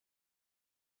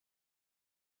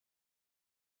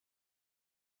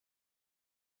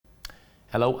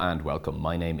Hello and welcome.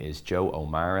 My name is Joe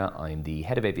O'Mara. I'm the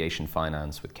Head of Aviation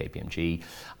Finance with KPMG.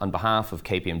 On behalf of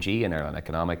KPMG and Airline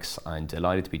Economics, I'm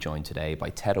delighted to be joined today by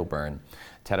Ted O'Byrne.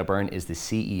 Ted O'Byrne is the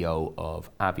CEO of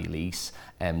Avilease.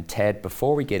 Ted,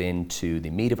 before we get into the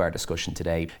meat of our discussion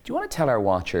today, do you want to tell our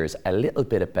watchers a little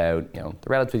bit about the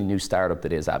relatively new startup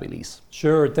that is Avilease?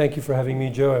 Sure, thank you for having me,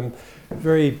 Joe. I'm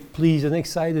very pleased and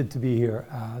excited to be here.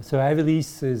 So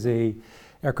Avilease is a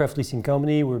aircraft leasing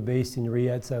company. We're based in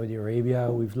Riyadh, Saudi Arabia.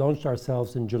 We've launched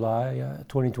ourselves in July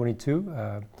 2022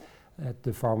 at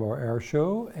the Farnborough Air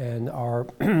Show, and our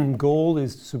goal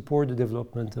is to support the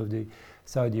development of the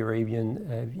Saudi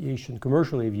Arabian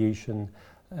commercial aviation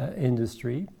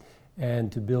industry,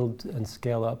 and to build and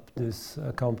scale up this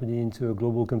company into a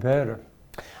global competitor.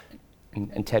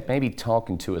 And Ted, maybe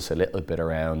talking to us a little bit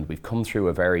around, we've come through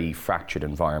a very fractured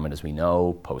environment, as we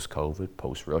know, post-COVID,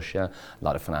 post-Russia, a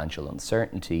lot of financial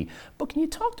uncertainty. But can you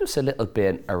talk to us a little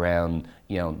bit around,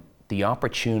 the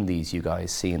opportunities you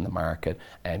guys see in the market?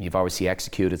 You've obviously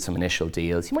executed some initial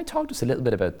deals. You might talk to us a little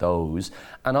bit about those,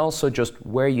 and also just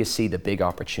where you see the big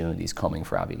opportunities coming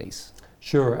for Avilease.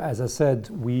 Sure. As I said,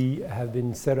 we have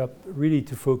been set up really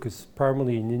to focus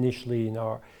primarily and initially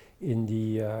in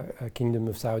the Kingdom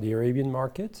of Saudi Arabian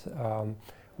market.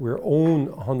 We're owned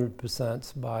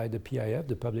 100% by the PIF,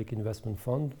 the Public Investment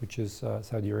Fund, which is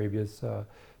Saudi Arabia's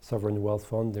sovereign wealth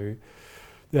fund. They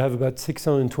have about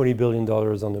 $620 billion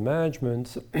under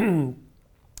management,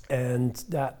 and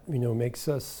that makes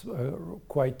us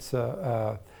quite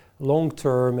a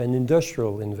long-term and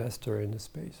industrial investor in the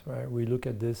space. Right? We look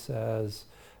at this as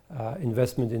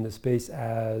investment in the space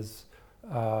as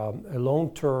a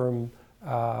long-term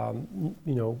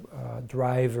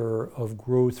driver of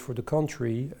growth for the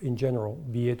country in general,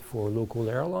 be it for local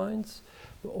airlines,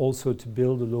 but also to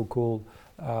build a local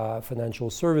financial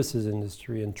services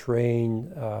industry and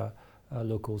train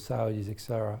local Saudis,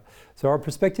 etc. So our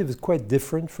perspective is quite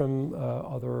different from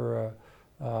other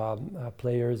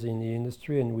players in the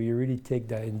industry, and we really take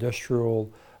that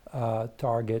industrial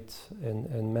target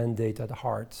and mandate at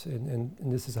heart. And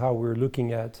this is how we're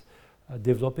looking at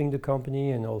developing the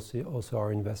company and also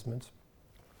our investments.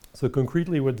 So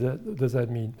concretely, what does that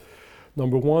mean?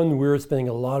 Number one, we're spending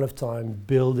a lot of time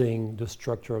building the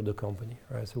structure of the company.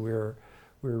 Right? So we're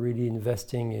really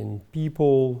investing in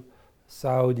people,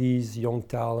 Saudis, young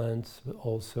talent, but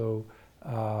also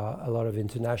a lot of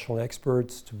international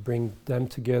experts to bring them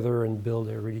together and build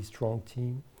a really strong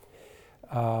team.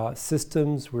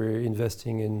 Systems, we're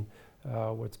investing in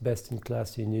what's best in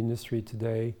class in the industry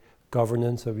today.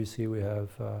 Governance, obviously we have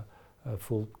a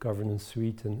full governance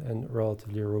suite and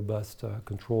relatively robust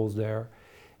controls there.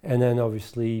 And then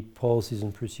obviously policies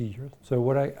and procedures. So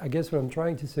I guess what I'm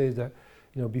trying to say is that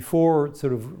before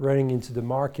sort of running into the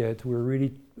market, we're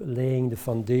really laying the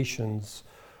foundations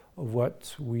of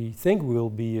what we think will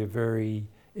be a very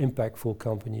impactful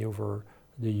company over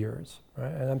the years.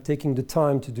 Right? And I'm taking the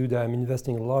time to do that. I'm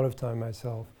investing a lot of time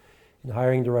myself in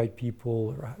hiring the right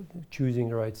people, choosing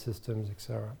the right systems,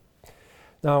 etc.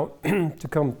 Now, to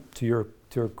come to your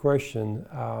question,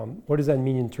 what does that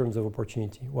mean in terms of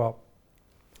opportunity? Well,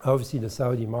 obviously the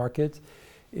Saudi market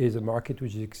is a market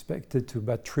which is expected to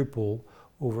about triple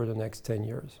over the next 10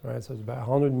 years. Right? So it's about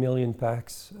 100 million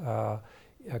pax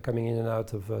coming in and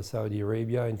out of Saudi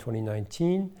Arabia in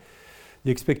 2019. The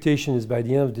expectation is by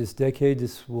the end of this decade,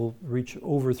 this will reach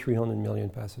over 300 million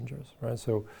passengers. Right?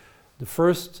 So the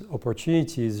first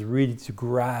opportunity is really to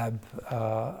grab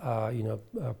a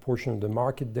portion of the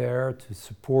market there, to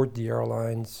support the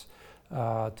airlines,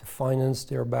 to finance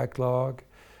their backlog,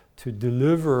 to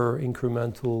deliver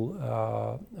incremental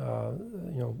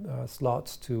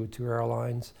slots to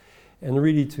airlines, and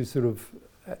really to sort of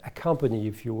accompany,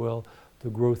 if you will,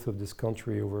 the growth of this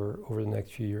country over the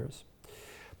next few years.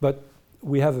 But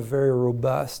we have a very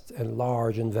robust and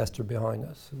large investor behind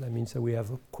us. And that means that we have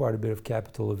quite a bit of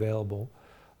capital available,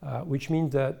 which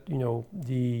means that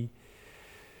the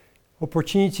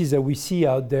opportunities that we see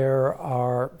out there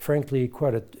are frankly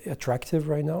quite attractive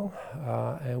right now,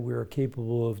 and we're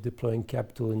capable of deploying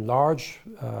capital in large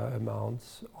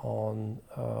amounts on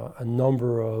a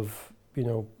number of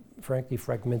frankly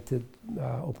fragmented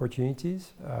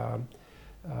opportunities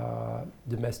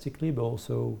domestically, but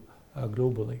also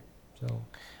globally. So.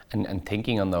 And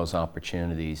thinking on those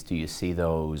opportunities, do you see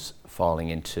those falling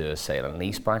into a sale and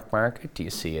leaseback market? Do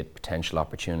you see a potential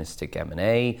opportunistic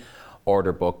M&A,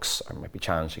 order books? I might be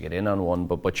challenged to get in on one,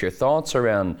 but your thoughts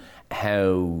around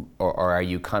how, or are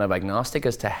you kind of agnostic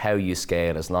as to how you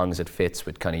scale as long as it fits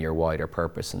with kind of your wider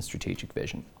purpose and strategic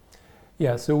vision?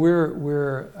 Yeah, so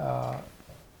we're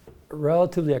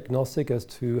relatively agnostic as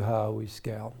to how we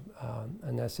scale.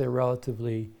 And I say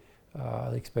relatively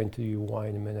I'll explain to you why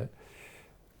in a minute.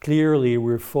 Clearly,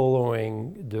 we're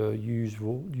following the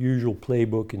usual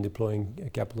playbook in deploying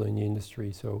capital in the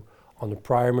industry. So on the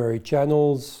primary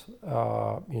channels,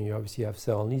 you obviously have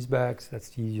sell and leasebacks. That's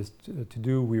the easiest to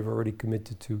do. We've already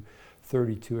committed to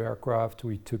 32 aircraft.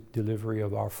 We took delivery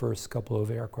of our first couple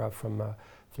of aircraft from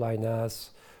Flynas.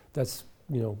 That's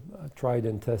a tried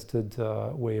and tested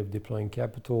way of deploying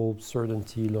capital,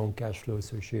 certainty, long cash flow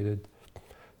associated.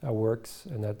 That works,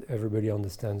 and that everybody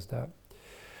understands that.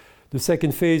 The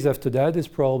second phase after that is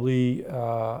probably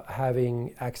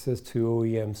having access to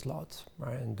OEM slots,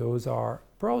 right? And those are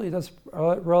that's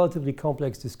a relatively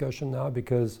complex discussion now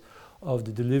because of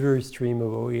the delivery stream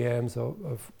of OEMs,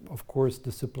 of course,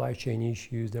 the supply chain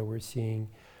issues that we're seeing,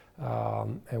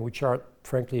 and which are,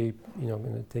 frankly,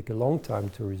 going to take a long time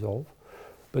to resolve.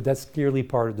 But that's clearly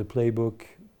part of the playbook.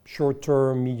 Short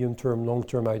term, medium term, long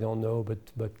term, I don't know,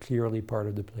 but clearly part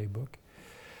of the playbook.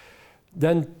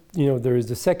 Then, there is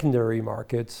the secondary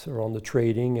markets around the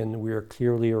trading, and we are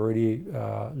clearly already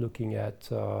looking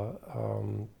at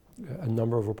a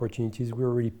number of opportunities. We're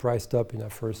already priced up in our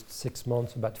first 6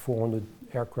 months, about 400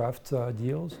 aircraft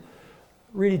deals,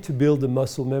 really to build the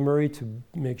muscle memory, to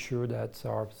make sure that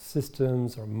our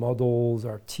systems, our models,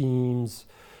 our teams,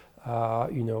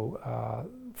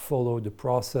 follow the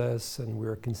process, and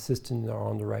we're consistent in our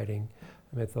underwriting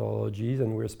methodologies,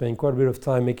 and we're spending quite a bit of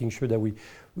time making sure that we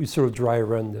sort of dry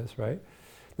run this, right?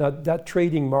 Now, that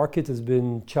trading market has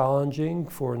been challenging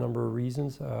for a number of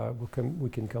reasons. We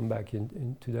can come back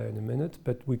into that in a minute,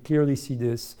 but we clearly see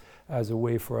this as a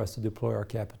way for us to deploy our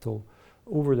capital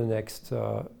over the next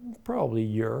probably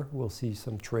year. We'll see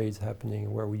some trades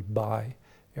happening where we buy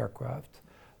aircraft.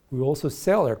 We also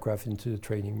sell aircraft into the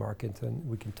trading market, and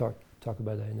we can talk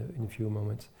about that in a few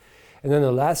moments. And then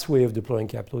the last way of deploying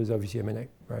capital is obviously M&A,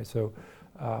 right? So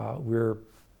we're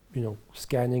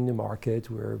scanning the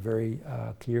market. We're very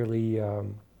clearly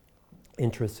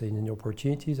interested in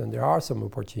opportunities, and there are some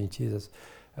opportunities, as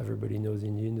everybody knows,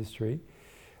 in the industry.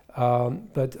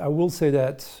 But I will say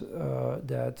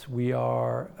that we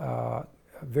are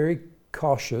very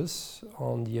cautious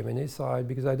on the M&A side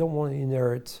because I don't want to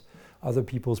inherit other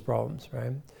people's problems,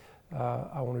 right?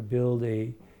 I want to build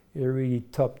a really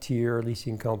top-tier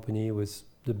leasing company with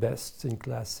the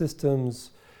best-in-class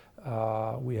systems.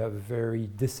 We have a very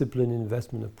disciplined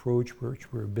investment approach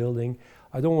which we're building.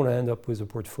 I don't want to end up with a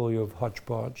portfolio of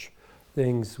hodgepodge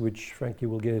things which frankly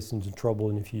will get us into trouble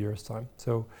in a few years' time.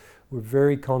 So we're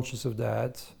very conscious of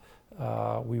that.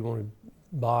 We want to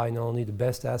buy not only the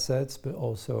best assets but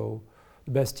also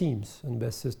the best teams and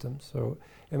best systems. So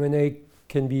M&A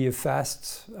can be a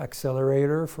fast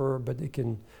accelerator but it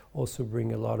can also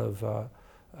bring a lot of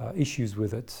issues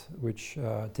with it, which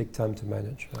take time to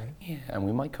manage, right? Yeah, and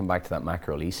we might come back to that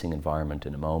macro leasing environment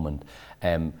in a moment.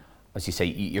 As you say,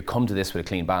 you come to this with a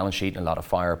clean balance sheet and a lot of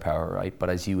firepower, right? But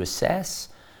as you assess,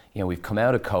 we've come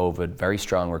out of COVID, very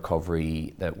strong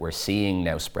recovery that we're seeing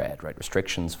now spread, right?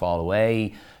 Restrictions fall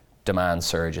away, demand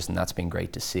surges, and that's been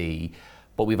great to see.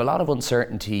 But we have a lot of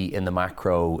uncertainty in the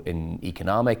macro, in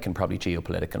economic and probably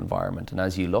geopolitical environment. And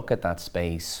as you look at that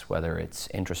space, whether it's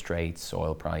interest rates,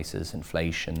 oil prices,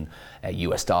 inflation,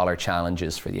 US dollar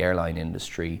challenges for the airline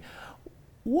industry,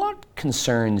 what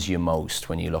concerns you most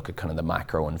when you look at kind of the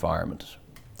macro environment?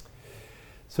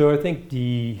 So I think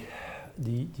the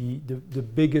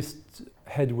biggest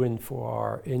headwind for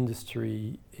our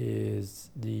industry is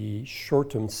the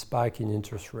short-term spike in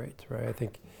interest rate, right? I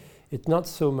think it's not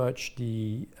so much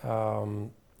the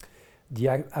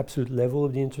absolute level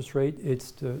of the interest rate;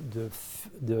 it's the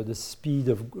speed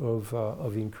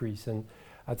of increase, and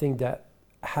I think that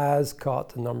has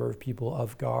caught a number of people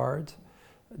off guard.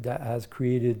 That has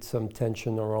created some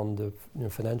tension around the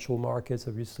financial markets,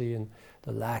 obviously, and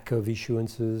the lack of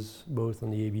issuances, both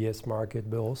on the ABS market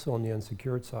but also on the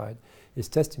unsecured side, is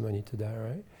testimony to that,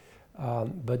 right?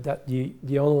 But that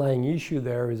the underlying issue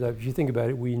there is that if you think about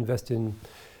it, we invest in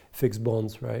fixed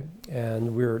bonds, right?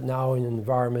 And we're now in an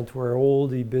environment where all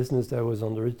the business that was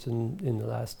underwritten in the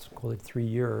last, call it 3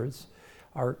 years,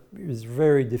 is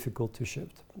very difficult to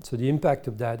shift. So the impact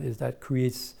of that is that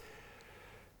creates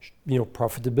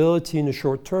profitability in the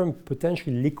short term,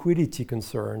 potentially liquidity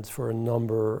concerns for a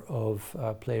number of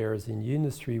players in the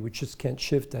industry, which just can't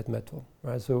shift that metal,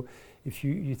 right? So if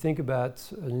you think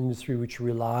about an industry which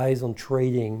relies on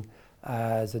trading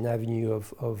as an avenue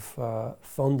of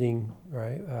funding,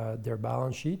 right, their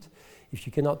balance sheet. If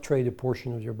you cannot trade a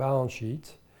portion of your balance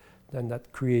sheet, then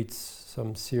that creates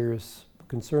some serious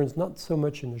concerns, not so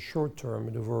much in the short term,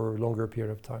 but over a longer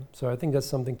period of time. So I think that's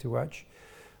something to watch,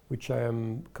 which I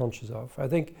am conscious of. I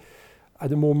think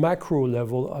at a more macro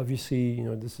level, obviously,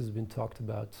 this has been talked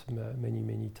about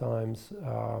many times.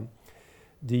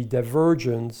 The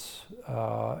divergence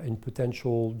in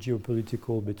potential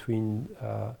geopolitical between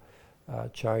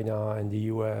China and the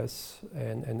US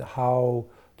and how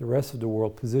the rest of the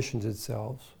world positions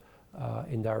itself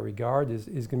in that regard is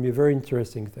going to be a very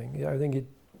interesting thing. I think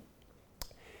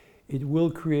it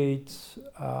will create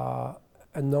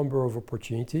a number of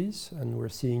opportunities, and we're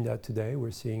seeing that today. We're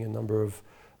seeing a number of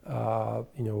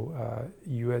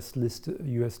US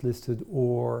listed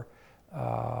or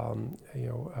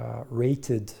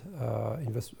rated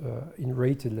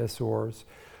rated lessors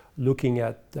looking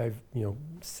at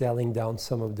selling down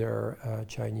some of their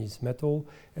Chinese metal,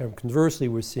 and conversely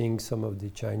we're seeing some of the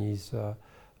Chinese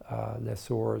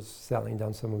lessors selling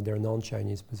down some of their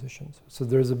non-Chinese positions. So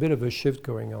there's a bit of a shift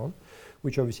going on,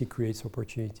 which obviously creates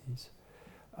opportunities.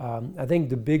 I think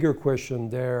the bigger question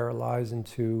there lies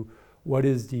into what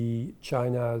is the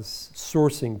China's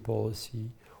sourcing policy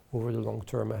over the long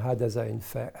term, and how does that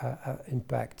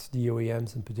impact the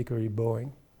OEMs and particularly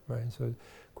Boeing, right? So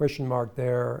question mark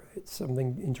there. It's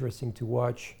something interesting to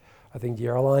watch. I think the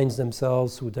airlines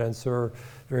themselves would answer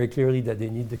very clearly that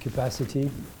they need the capacity,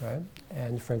 right?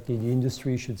 And frankly, the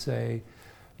industry should say,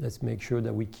 let's make sure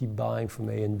that we keep buying from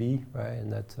A and B, right?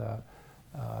 And that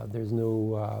there's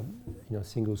no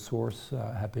single source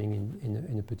happening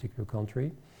in a particular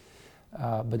country.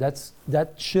 But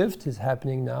that shift is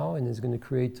happening now and is going to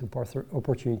create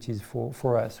opportunities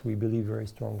for us, we believe very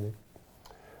strongly.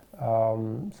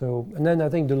 And then I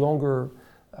think the longer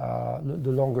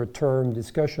term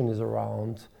discussion is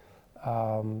around,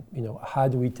 how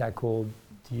do we tackle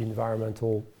the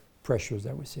environmental pressures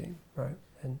that we're seeing, right?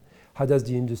 And how does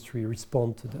the industry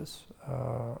respond to this?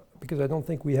 Because I don't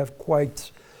think we have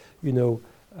quite,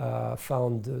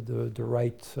 found the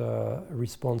right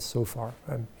response so far.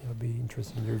 It'll be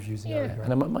interesting in your views in that regard.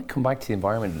 And I might come back to the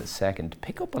environment in a second. To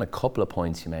pick up on a couple of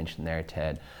points you mentioned there,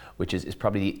 Ted, which is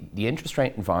probably the interest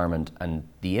rate environment and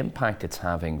the impact it's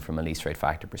having from a lease rate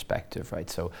factor perspective, right?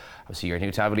 So obviously you're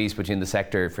new to Avilease, but in the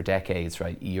sector for decades,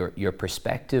 right? Your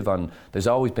perspective on, there's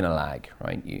always been a lag,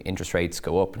 right? Interest rates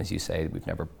go up, and as you say, we've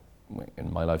never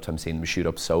in my lifetime seen them shoot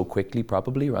up so quickly,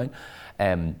 probably, right?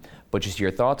 But just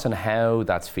your thoughts on how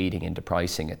that's feeding into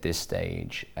pricing at this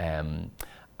stage.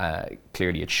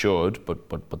 Clearly it should,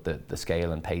 but the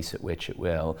scale and pace at which it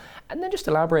will. And then just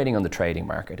elaborating on the trading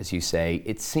market, as you say,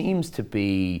 it seems to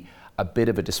be a bit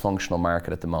of a dysfunctional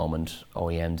market at the moment.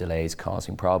 OEM delays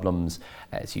causing problems.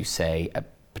 As you say, a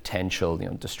potential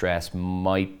distress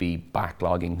might be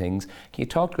backlogging things. Can you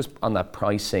talk to us on that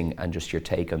pricing and just your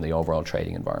take on the overall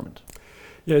trading environment?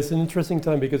 Yeah, it's an interesting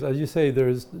time because, as you say,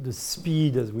 there's the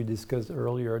speed, as we discussed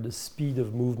earlier, the speed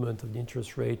of movement of the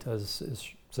interest rate has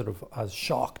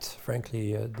shocked,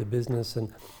 frankly, the business,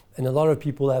 and a lot of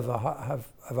people have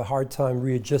a hard time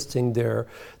readjusting their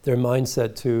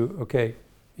mindset to, okay,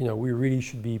 we really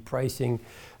should be pricing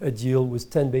a deal with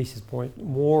 10 basis point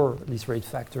more lease rate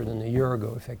factor than a year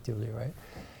ago, effectively, right?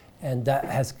 And that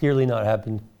has clearly not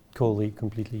happened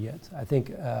completely yet. I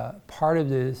think part of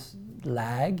this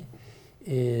lag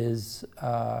is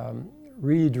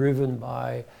really driven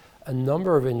by a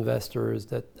number of investors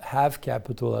that have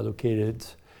capital allocated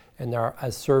and are,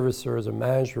 as servicers or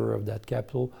manager of that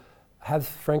capital, have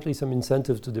frankly some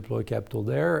incentive to deploy capital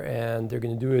there, and they're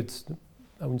going to do it,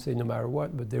 I wouldn't say no matter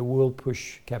what, but they will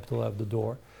push capital out the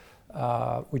door,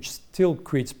 which still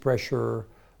creates pressure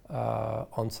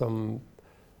on some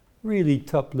really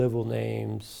top level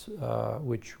names,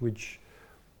 which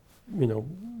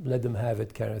let them have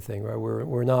it kind of thing, right?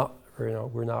 We're not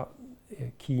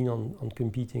keen on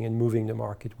competing and moving the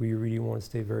market. We really want to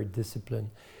stay very disciplined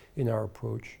in our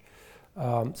approach.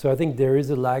 So I think there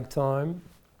is a lag time.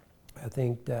 I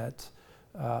think that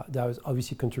was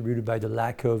obviously contributed by the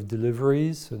lack of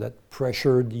deliveries, so that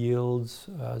pressured yields,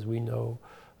 as we know,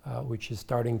 which is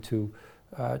starting to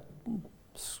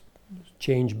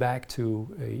change back to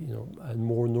a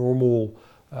more normal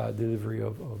delivery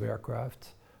of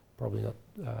aircraft. Probably not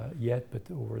yet, but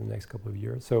over the next couple of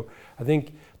years. So I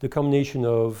think the combination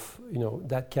of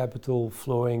that capital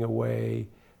flowing away,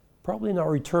 probably not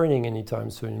returning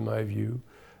anytime soon, in my view.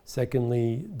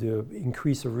 Secondly, the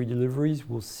increase of redeliveries,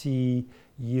 we'll see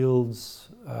yields,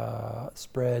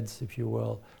 spreads, if you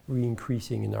will,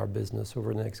 re-increasing in our business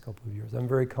over the next couple of years. I'm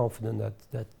very confident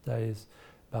that is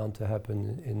bound to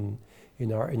happen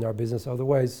in our business.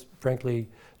 Otherwise, frankly,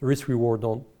 the risk-reward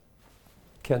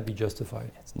can't be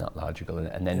justified. It's not logical.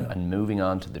 And then and moving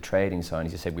on to the trading side,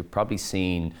 as you said, we've probably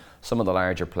seen some of the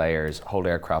larger players hold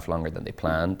aircraft longer than they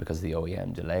planned because of the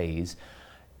OEM delays.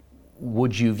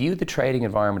 would you view the trading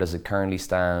environment as it currently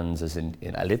stands as in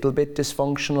a little bit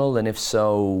dysfunctional? And if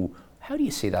so, how do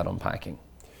you see that unpacking?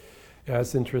 Yeah,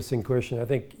 that's an interesting question. I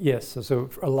think, yes, so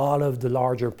a lot of the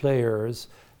larger players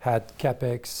had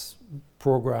CapEx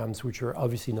programs which are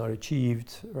obviously not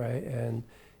achieved, right? And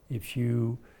if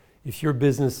your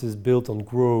business is built on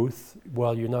growth,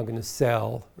 well, you're not going to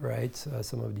sell, right,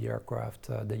 some of the aircraft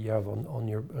that you have on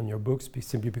your books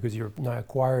simply because you're not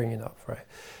acquiring enough, right?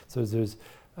 So there's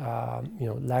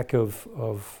lack of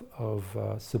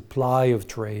supply of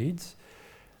trades.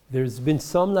 There's been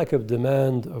some lack of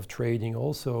demand of trading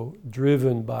also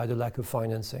driven by the lack of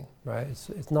financing, right?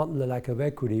 It's not the lack of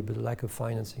equity, but the lack of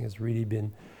financing has really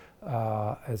been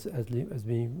as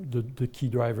being the key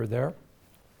driver there.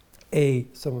 A,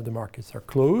 some of the markets are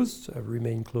closed,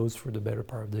 remain closed for the better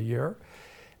part of the year.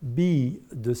 B,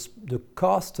 the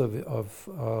cost of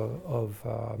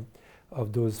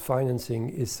those financing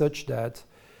is such that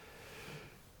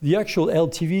the actual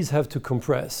LTVs have to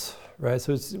compress, right?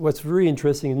 So what's very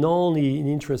interesting, not only in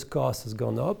interest cost has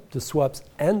gone up, the swaps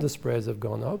and the spreads have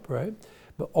gone up, right?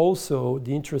 But also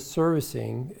the interest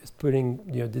servicing is putting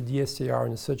the DSCR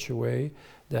in such a way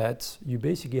that you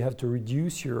basically have to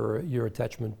reduce your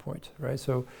attachment point, right?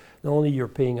 So not only you're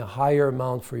paying a higher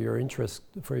amount for your interest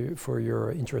for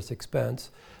your interest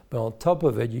expense, but on top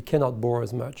of it you cannot borrow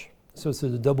as much. So it's a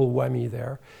double whammy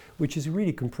there, which is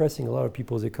really compressing a lot of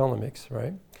people's economics,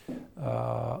 right?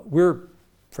 We're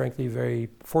frankly very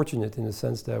fortunate in the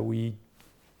sense that we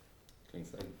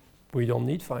don't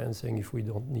need financing if we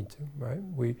don't need to, right?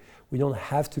 We don't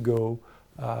have to go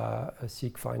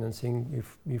seek financing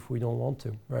if we don't want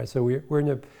to, right? So we're in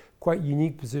a quite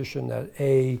unique position that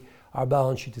our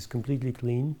balance sheet is completely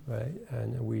clean, right?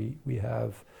 And we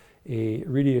have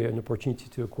really an opportunity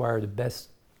to acquire the best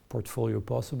portfolio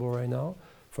possible right now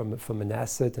from an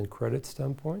asset and credit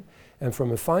standpoint. And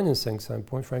from a financing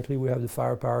standpoint, frankly, we have the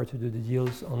firepower to do the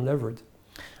deals unlevered.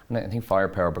 And I think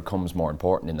firepower becomes more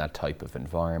important in that type of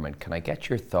environment. Can I get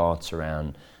your thoughts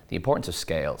around the importance of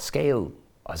scale? Scale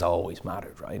has always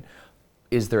mattered, right?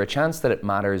 Is there a chance that it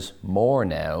matters more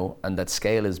now and that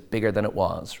scale is bigger than it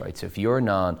was, right? So if you're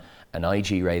not an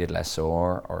IG rated lessor,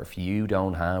 or if you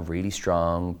don't have really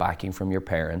strong backing from your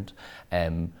parent,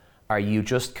 are you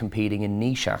just competing in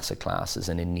niche asset classes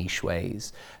and in niche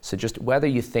ways? So just whether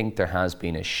you think there has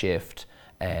been a shift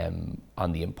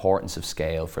on the importance of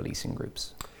scale for leasing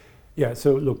groups. Yeah,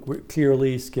 so look,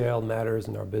 clearly scale matters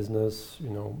in our business.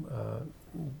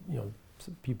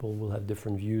 People will have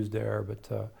different views there,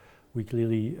 but we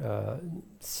clearly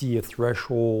see a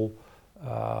threshold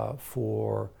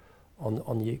for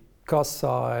on the cost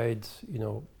side.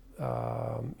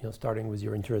 Starting with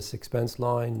your interest expense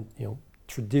line.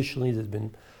 Traditionally, there's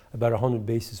been about 100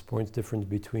 basis points difference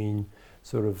between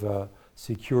sort of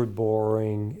secured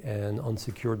borrowing and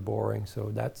unsecured borrowing.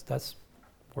 So that's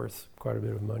worth quite a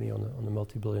bit of money on a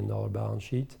multi-billion-dollar balance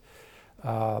sheet.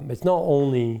 It's not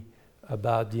only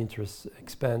about the interest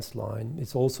expense line;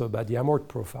 it's also about the amort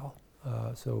profile.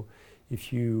 So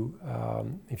if you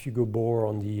go borrow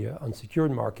on the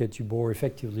unsecured market, you borrow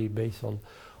effectively based on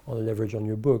the leverage on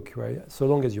your book, right? So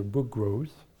long as your book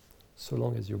grows,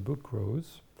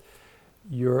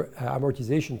 your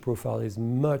amortization profile is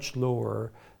much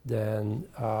lower than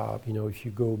if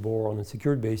you go borrow on a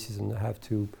secured basis and have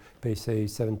to pay, say,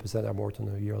 7% amort on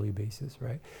a yearly basis,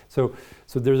 right? So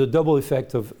there's a double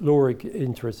effect of lower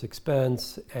interest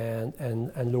expense and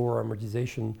lower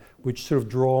amortization, which sort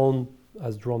of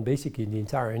has drawn basically the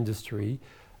entire industry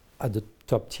at the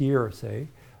top tier, say,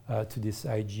 to this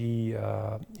IG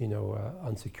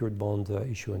unsecured bond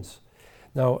issuance.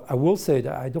 Now, I will say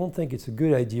that I don't think it's a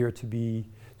good idea to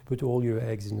put all your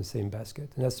eggs in the same basket.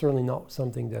 And that's certainly not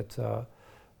something that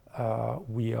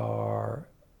we are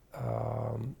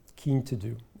keen to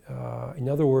do. In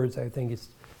other words, I think it's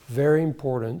very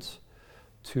important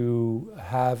to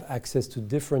have access to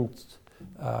different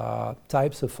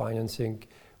types of financing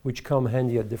which come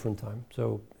handy at different times.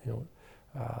 So,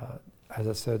 as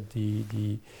I said,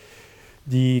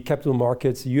 the capital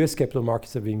markets, the US capital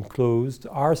markets have been closed.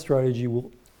 Our strategy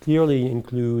will clearly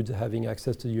include having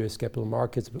access to US capital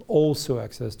markets, but also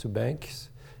access to banks,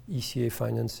 ECA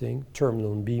financing, term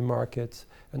loan B markets,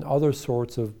 and other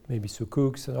sorts of maybe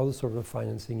sukuks and other sorts of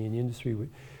financing in the industry,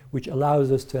 which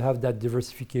allows us to have that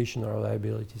diversification on our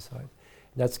liability side.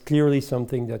 That's clearly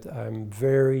something that I'm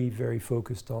very, very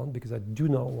focused on because I do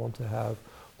not want to have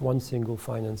one single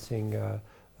financing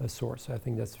source. I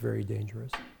think that's very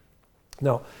dangerous.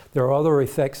 Now, there are other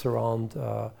effects around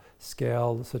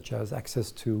scale, such as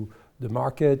access to the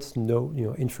markets,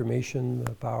 information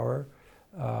power,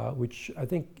 which I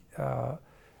think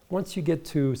once you get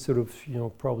to sort of,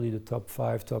 probably the top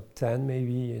 5, top 10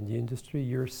 maybe in the industry,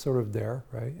 you're sort of there,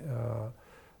 right?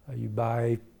 You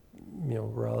buy,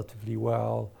 relatively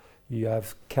well. You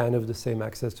have kind of the same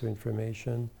access to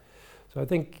information. So I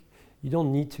think you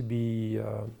don't need to be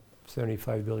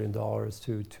 $75 billion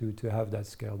to have that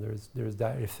scale. There's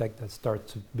that effect that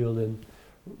starts to build in,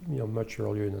 much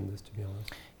earlier than this, to be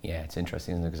honest. Yeah, it's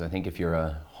interesting, isn't it? Because I think if you're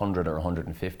 100 or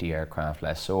 150 aircraft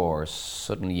lessor,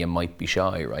 suddenly you might be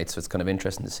shy, right? So it's kind of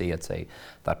interesting to see, I'd say,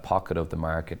 that pocket of the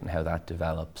market and how that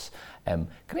develops. Can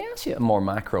I ask you a more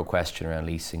macro question around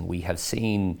leasing? We have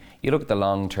seen, you look at the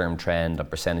long-term trend of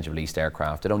percentage of leased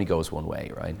aircraft, it only goes one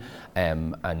way, right?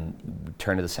 And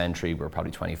turn of the century, we're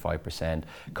probably 25%.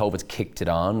 COVID's kicked it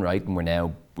on, right? And we're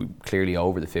now clearly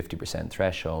over the 50%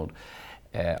 threshold.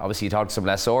 Obviously you talk to some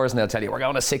lessors and they'll tell you we're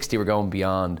going to 60, we're going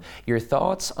beyond. Your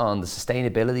thoughts on the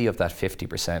sustainability of that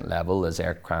 50% level as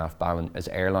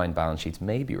airline balance sheets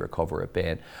maybe recover a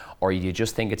bit, or do you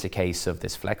just think it's a case of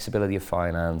this flexibility of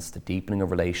finance, the deepening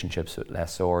of relationships with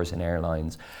lessors and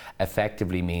airlines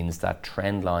effectively means that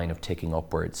trend line of ticking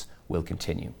upwards will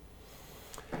continue?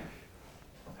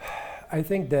 I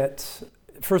think that,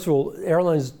 first of all,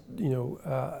 airlines,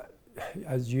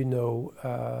 as you know,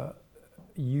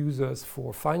 use us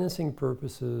for financing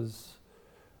purposes,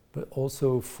 but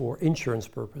also for insurance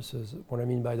purposes. What I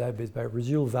mean by that is by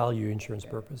residual value insurance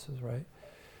purposes, right?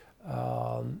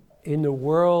 In a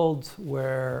world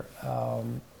where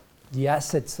the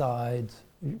asset side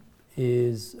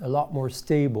is a lot more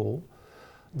stable,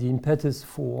 the impetus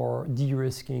for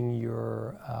de-risking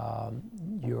your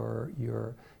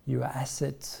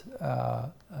asset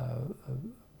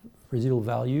residual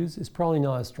values is probably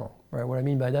not as strong, right? What I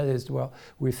mean by that is, well,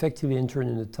 we effectively entered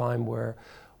in a time where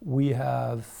we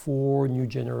have 4 new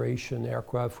generation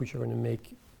aircraft which are going to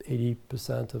make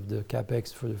 80% of the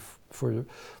capex for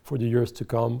the years to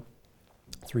come.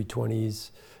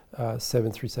 320s,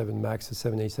 737 MAXs,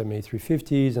 787,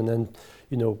 A350s, and then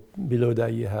below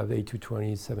that you have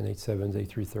A220s, 787s,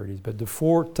 A330s. But the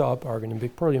 4 top are going to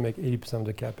probably make 80% of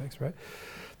the capex, right?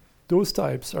 Those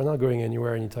types are not going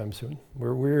anywhere anytime soon.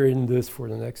 We're in this for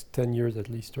the next 10 years at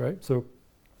least, right? So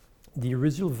the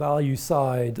residual value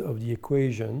side of the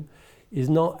equation is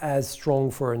not as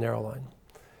strong for an airline.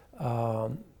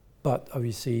 But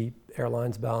obviously,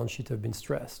 airlines' balance sheets have been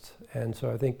stressed. And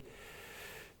so I think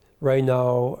right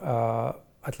now,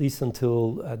 at least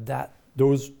until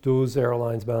those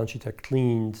airlines' balance sheets are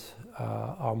cleaned,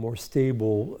 are more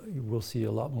stable, we'll see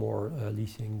a lot more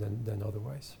leasing than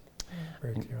otherwise,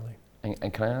 very clearly.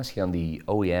 And can I ask you on the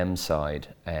OEM side,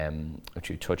 which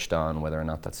you touched on, whether or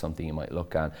not that's something you might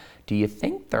look at, do you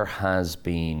think there has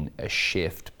been a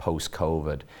shift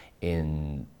post-COVID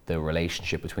in the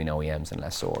relationship between OEMs and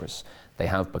lessors? They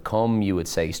have become, you would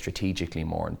say, strategically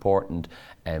more important.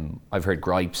 I've heard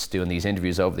gripes doing these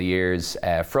interviews over the years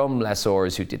from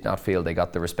lessors who did not feel they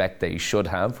got the respect they should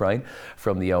have, right,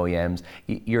 from the OEMs.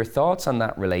 Your thoughts on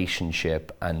that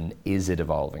relationship, and is it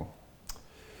evolving?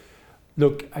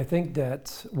 Look, I think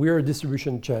that we're a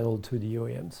distribution channel to the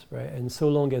OEMs, right? And so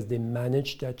long as they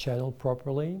manage that channel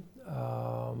properly,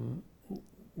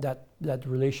 that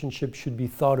relationship should be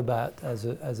thought about as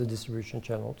a distribution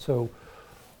channel. So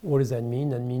what does that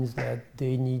mean? That means that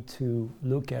they need to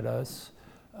look at us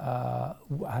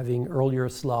having earlier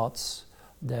slots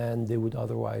than they would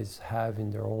otherwise have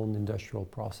in their own industrial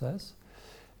process,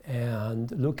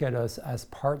 and look at us as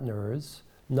partners,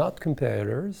 not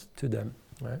competitors to them,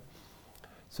 right?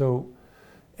 So,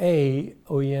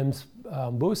 OEMs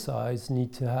on both sides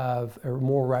need to have a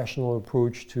more rational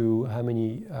approach to how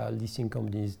many leasing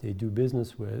companies they do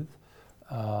business with,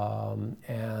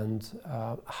 and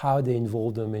how they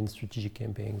involve them in strategic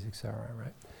campaigns, etc.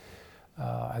 Right?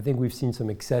 I think we've seen some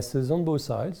excesses on both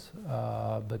sides,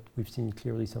 but we've seen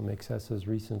clearly some excesses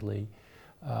recently,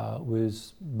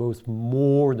 with both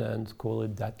more than, call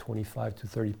it that 25 to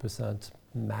 30%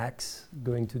 max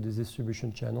going to the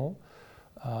distribution channel.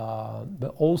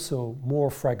 But also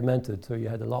more fragmented, so you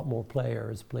had a lot more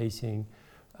players placing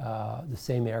the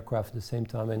same aircraft at the same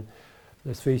time. And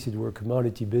let's face it, we're a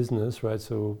commodity business, right?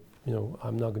 So,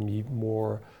 I'm not going to be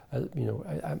more,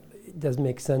 it doesn't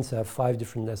make sense to have 5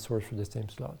 different lessors for the same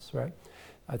slots, right?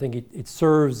 I think it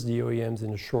serves the OEMs in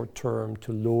the short term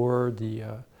to lower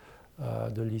the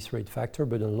lease rate factor,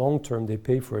 but in the long term, they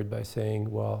pay for it by saying,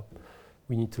 well,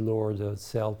 we need to lower the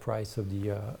sale price of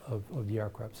the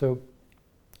aircraft. So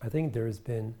I think there has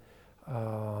been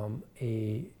some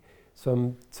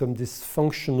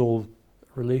dysfunctional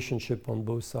relationship on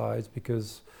both sides,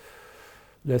 because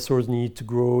lessors need to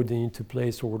grow, they need to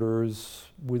place orders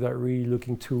without really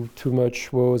looking too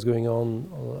much what was going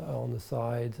on the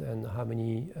side and how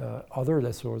many other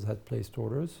lessors had placed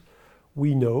orders.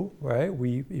 We know, right?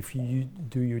 If you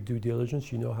do your due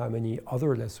diligence, you know how many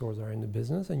other lessors are in the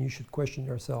business, and you should question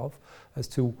yourself as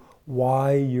to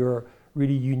why you're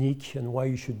really unique and why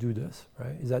you should do this,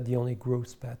 right? Is that the only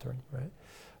growth pattern, right?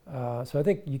 So I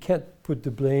think you can't put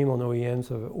the blame on OEMs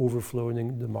of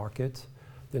overflowing the market.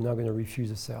 They're not going to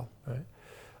refuse a sale, right?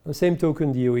 On the same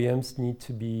token, the OEMs need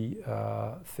to be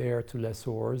fair to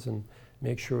lessors and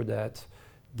make sure that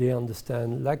they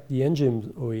understand, like the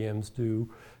engine OEMs do,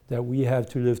 that we have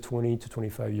to live 20 to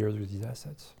 25 years with these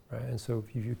assets, right? And so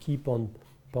if you keep on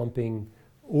pumping,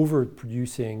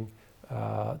 overproducing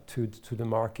to the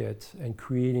market and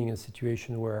creating a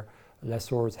situation where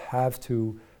lessors have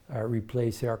to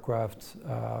replace aircraft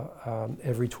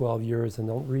every 12 years and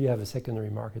don't really have a secondary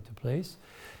market to place,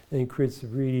 then it creates a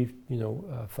really,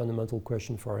 fundamental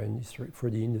question for our industry, for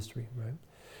the industry, right?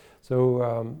 So,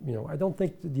 I don't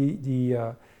think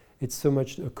it's so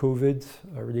much a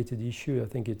COVID-related issue. I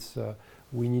think it's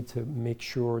we need to make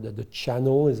sure that the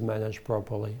channel is managed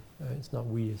properly. It's not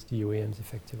we as the OEMs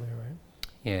effectively, right?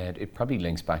 Yeah, it probably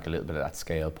links back a little bit at that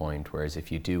scale point, whereas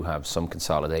if you do have some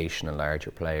consolidation and larger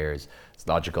players, it's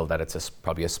logical that it's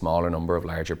probably a smaller number of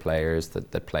larger players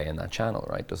that play in that channel,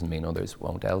 right? Doesn't mean others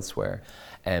won't elsewhere.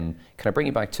 Can I bring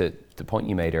you back to the point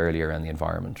you made earlier around the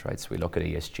environment, right? So we look at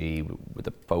ESG with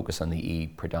the focus on the E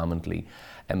predominantly.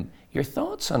 Your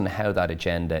thoughts on how that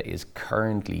agenda is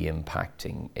currently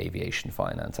impacting aviation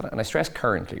finance? And I stress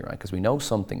currently, right? Because we know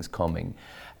something's coming.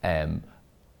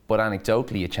 But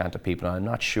anecdotally, you chat to people, and I'm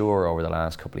not sure over the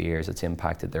last couple of years it's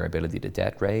impacted their ability to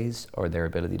debt raise or their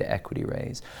ability to equity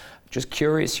raise. Just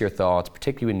curious your thoughts,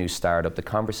 particularly with new startup, the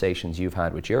conversations you've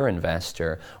had with your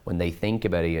investor when they think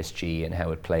about ESG and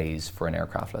how it plays for an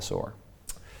aircraft lessor.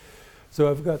 So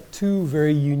I've got two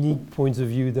very unique points of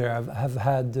view there. I've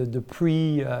had the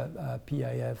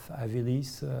pre-PIF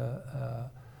Avilis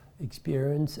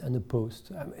experience and the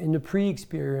post. In the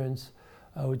pre-experience,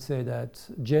 I would say that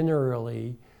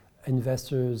generally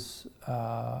investors,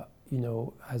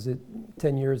 as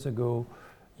 10 years ago,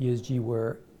 ESG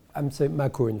were, I'm saying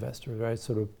macro investors, right?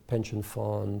 Sort of pension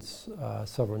funds,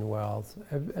 sovereign wealth,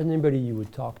 anybody you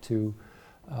would talk to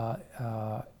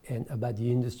and about the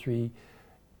industry,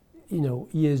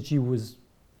 ESG was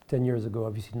 10 years ago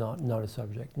obviously not a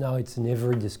subject. Now it's in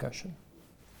every discussion,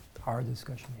 our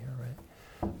discussion here,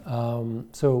 right?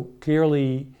 So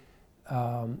clearly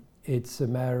it's a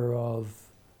matter of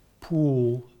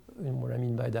pool, and what I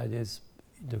mean by that is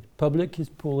the public is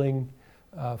pooling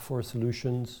for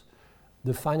solutions.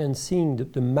 The financing,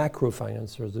 the macro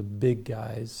financiers, the big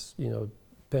guys,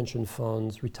 pension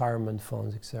funds, retirement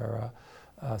funds, etc.,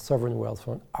 sovereign wealth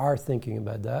funds are thinking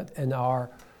about that and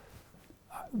are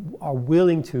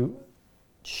willing to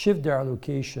shift their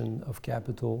allocation of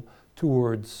capital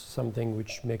towards something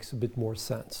which makes a bit more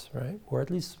sense, right? Or at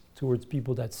least towards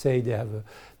people that say they have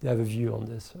a view on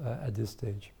this at this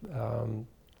stage.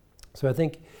 So I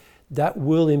think that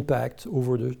will impact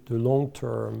over the long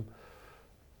term,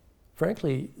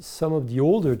 frankly, some of the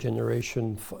older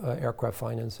generation aircraft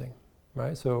financing,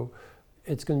 right? So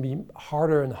it's going to be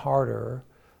harder and harder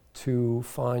to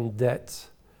find debt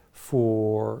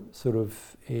for sort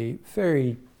of a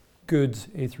very good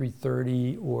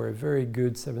A330 or a very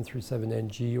good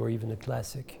 737NG or even a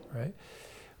classic, right?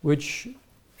 Which,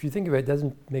 if you think about it,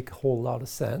 doesn't make a whole lot of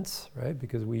sense, right?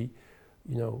 Because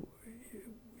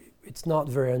it's not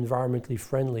very environmentally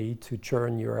friendly to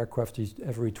churn your aircraft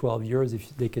every 12 years if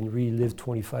they can really live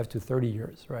 25 to 30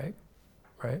 years, right?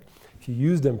 If you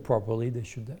use them properly, they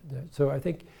should. So I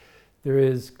think there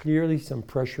is clearly some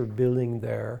pressure building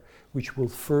there, which will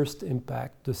first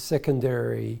impact the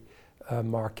secondary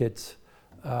market,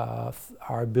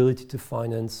 our ability to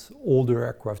finance older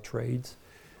aircraft trades,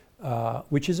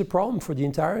 which is a problem for the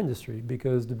entire industry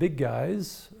because the big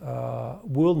guys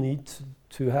will need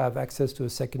to have access to a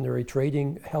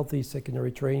healthy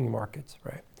secondary trading market,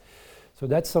 right? So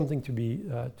that's something to be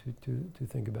to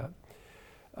think about.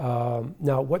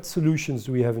 Now, what solutions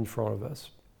do we have in front of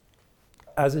us?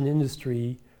 As an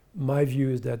industry, my view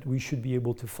is that we should be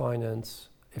able to finance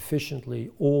efficiently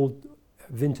old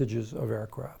vintages of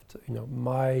aircraft.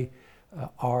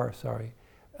 Our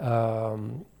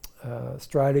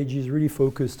strategy is really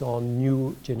focused on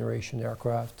new generation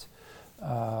aircraft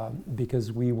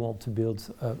because we want to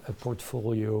build a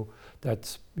portfolio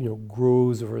that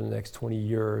grows over the next 20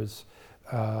 years,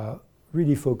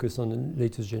 really focused on the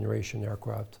latest generation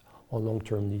aircraft on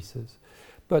long-term leases.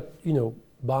 But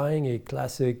buying a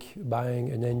classic,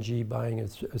 buying an NG, buying a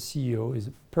CEO is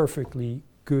a perfectly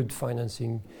good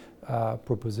financing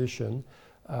proposition.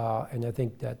 And I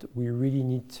think that we really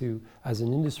need to, as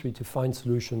an industry, to find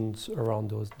solutions around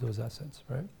those assets,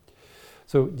 right?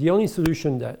 So the only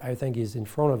solution that I think is in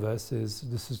front of us is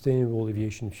the sustainable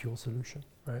aviation fuel solution,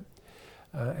 right?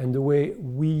 And the way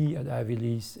we at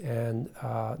Avilease and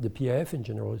the PIF in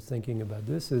general is thinking about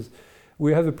this is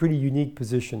we have a pretty unique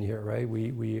position here, right?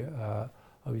 We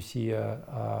obviously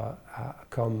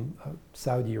come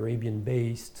Saudi Arabian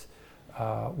based.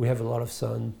 We have a lot of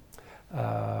sun.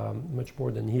 Much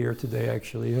more than here today,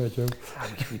 actually. Joe?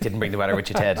 We didn't bring the weather with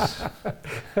you, Ted.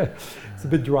 It's a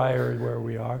bit drier where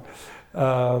we are.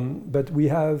 But we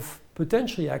have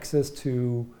potentially access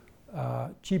to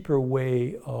cheaper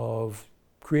way of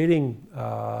creating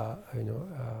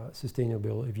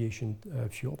sustainable aviation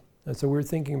fuel. And so we're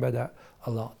thinking about that a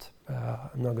lot.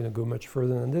 I'm not going to go much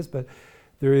further than this, but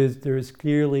there is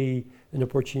clearly an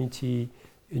opportunity,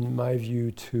 in my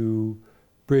view, to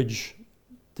bridge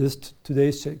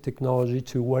today's technology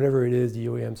to whatever it is the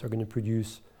OEMs are going to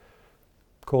produce,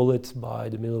 call it by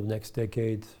the middle of next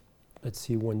decade. Let's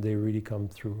see when they really come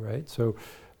through, right? So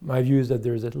my view is that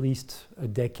there's at least a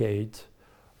decade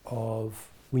of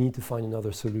we need to find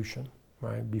another solution,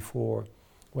 right, before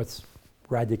what's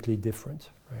radically different,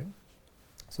 right?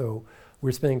 So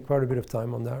we're spending quite a bit of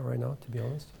time on that right now, to be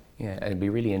honest. Yeah, it'd be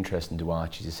really interesting to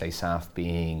watch, as you say, SAF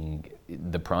being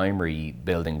the primary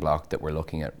building block that we're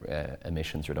looking at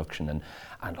emissions reduction, and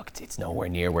look, it's nowhere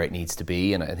near where it needs to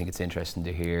be, and I think it's interesting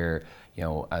to hear,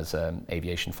 as an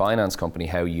aviation finance company,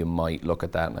 how you might look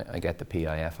at that, and I get the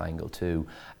PIF angle too.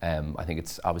 I think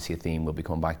it's obviously a theme we'll be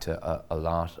coming back to a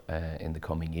lot in the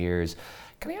coming years.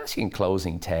 Can I ask you in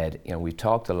closing, Ted, we've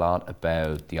talked a lot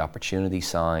about the opportunity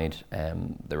side,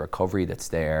 the recovery that's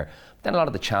there, then a lot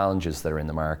of the challenges that are in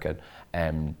the market.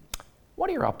 What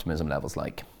are your optimism levels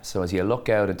like? So as you look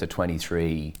out into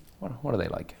 23, what are they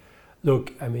like?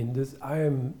 Look, I mean, I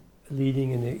am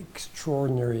leading an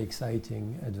extraordinary,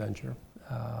 exciting adventure.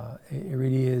 It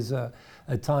really is a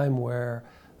time where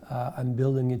I'm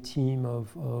building a team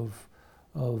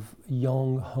of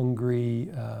young, hungry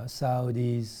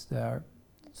Saudis that are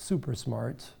super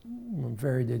smart,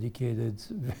 very dedicated,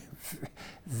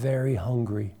 very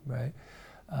hungry, right?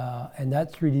 And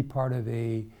that's really part of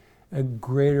a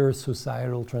greater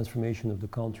societal transformation of the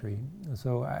country.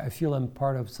 So I feel I'm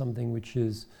part of something which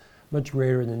is much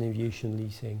greater than aviation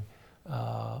leasing.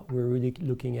 We're really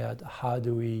looking at how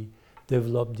do we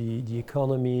develop the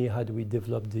economy, how do we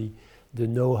develop the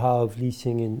know-how of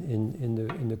leasing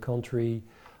in the country,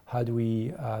 how do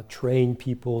we train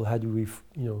people, how do we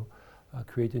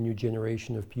create a new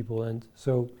generation of people. And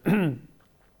so I'm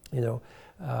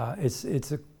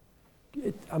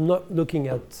not looking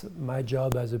at my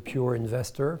job as a pure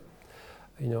investor.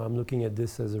 I'm looking at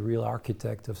this as a real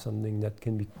architect of something that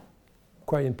can be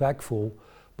quite impactful,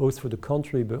 both for the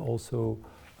country, but also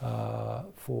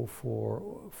for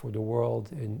the world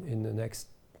in the next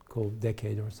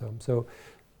decade or so. So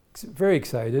very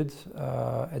excited.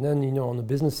 And then on the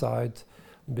business side,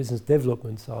 business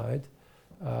development side,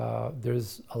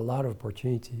 there's a lot of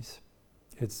opportunities.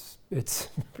 It's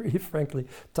really, frankly,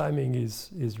 timing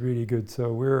is really good.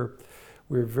 So we're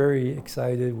very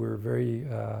excited. We're very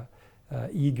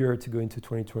eager to go into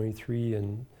 2023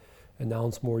 and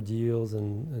announce more deals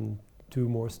and do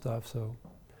more stuff. So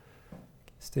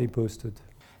stay posted.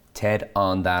 Ted,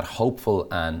 on that hopeful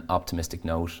and optimistic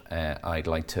note, I'd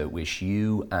like to wish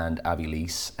you and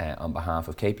Avilease, on behalf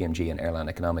of KPMG and Airline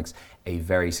Economics, a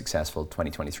very successful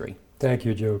 2023. Thank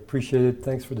you, Joe. Appreciate it.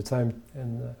 Thanks for the time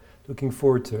and looking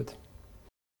forward to it.